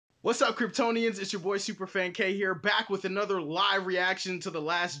What's up, Kryptonians? It's your boy Superfan K here, back with another live reaction to The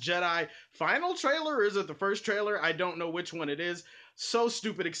Last Jedi final trailer, or is it the first trailer? I don't know which one it is. So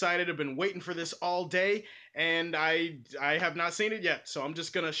stupid excited. I've been waiting for this all day, and I have not seen it yet. So I'm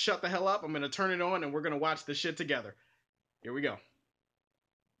just gonna shut the hell up. I'm gonna turn it on, and we're gonna watch this shit together. Here we go.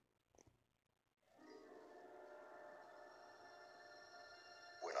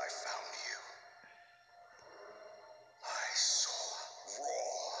 When I found you, I saw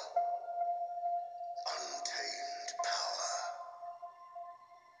raw, untamed power.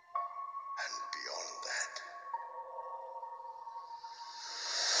 And beyond that,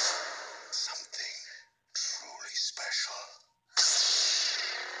 something truly special.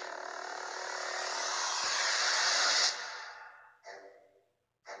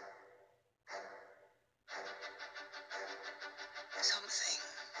 Something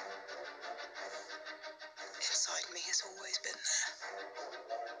inside me has always been there,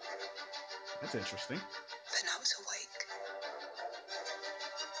 That's interesting. but now it's awake.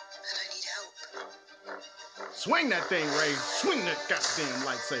 And I need help. Swing that thing, Ray. Swing that goddamn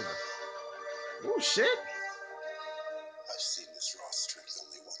lightsaber. Oh shit. I've seen this raw strength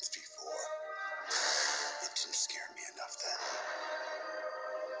only once before. It didn't scare me enough then.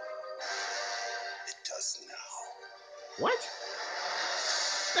 It does now. What?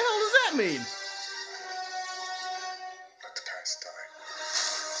 The hell does that mean? Let the past die.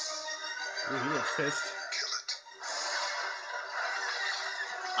 Ooh, he looks pissed. Kill it.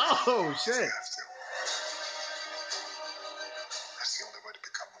 Oh You shit. have to. That's the only way to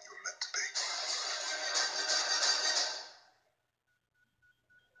become what you were meant to be.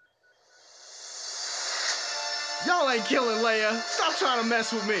 Y'all ain't killing Leia. Stop trying to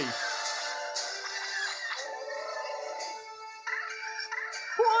mess with me.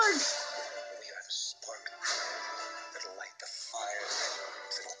 Porg! We are the spark that'll light the fire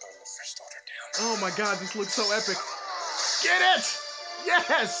that'll burn the First Order down. Oh my god, this looks so epic. Get it!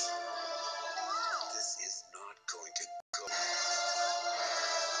 Yes! This is not going to go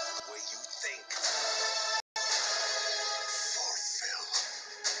the way you think. Fulfill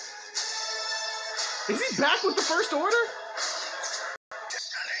Is he back with the First Order?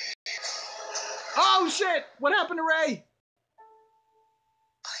 destiny. Oh shit! What happened to Rey?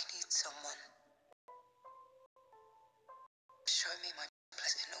 I need someone to show me my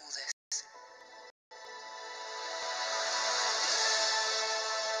place in all this.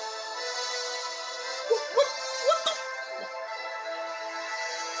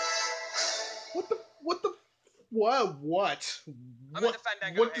 What? I'm at the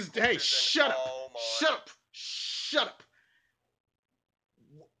Fandango What does, hey, headquarters and shut up. oh my. Shut up. Shut up.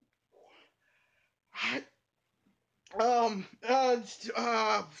 Um, uh,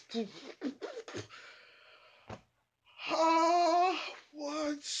 uh,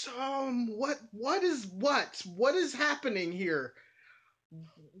 what is happening here?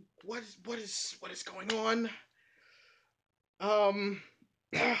 What is going on?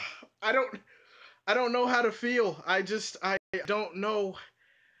 I don't know how to feel. I don't know.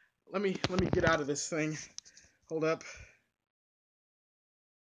 Let me get out of this thing. Hold up.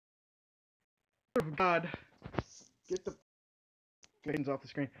 Oh God, get the buttons off the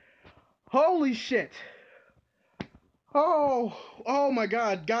screen. Holy shit. Oh my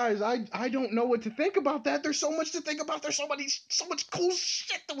God, guys, I don't know what to think about that. There's so much to think about. There's so much cool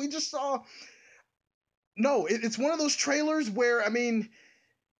shit that we just saw. No, it's one of those trailers where, I mean,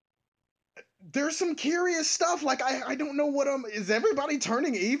 there's some curious stuff. Like, I don't know what is everybody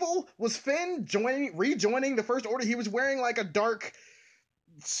turning evil? Was Finn rejoining the First Order? He was wearing like a dark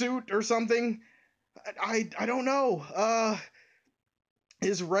suit or something. I don't know.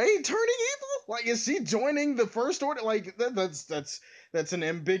 Is Rey turning evil? Like, is she joining the First Order? Like, that's an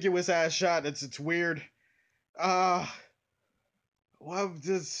ambiguous ass shot. It's weird. What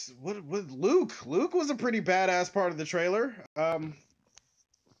Luke? Luke was a pretty badass part of the trailer.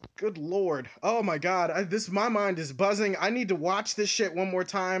 Good lord. Oh my god. My mind is buzzing. I need to watch this shit one more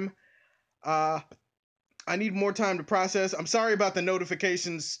time. I need more time to process. I'm sorry about the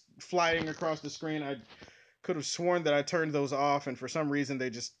notifications flying across the screen. I could have sworn that I turned those off, and for some reason they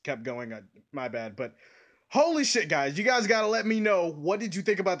just kept going. My bad. But holy shit, guys. You guys gotta let me know, what did you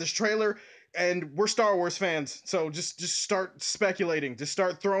think about this trailer? And we're Star Wars fans, so just start speculating. Just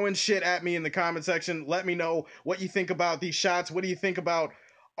start throwing shit at me in the comment section. Let me know what you think about these shots. What do you think about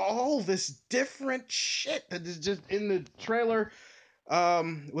all this different shit that is just in the trailer?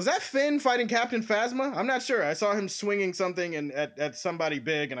 Was that Finn fighting Captain Phasma? I'm not sure. I saw him swinging something and at somebody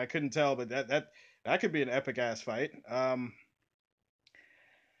big, and I couldn't tell, but that could be an epic ass fight.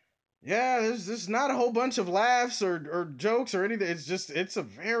 Yeah, there's not a whole bunch of laughs or jokes or anything. It's a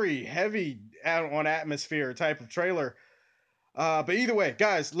very heavy on atmosphere type of trailer. But either way,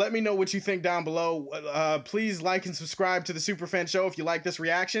 guys, let me know what you think down below. Please like and subscribe to the Superfan Show if you like this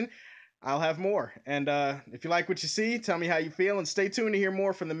reaction. I'll have more. And if you like what you see, tell me how you feel, and stay tuned to hear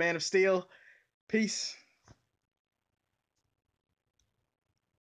more from the Man of Steel. Peace.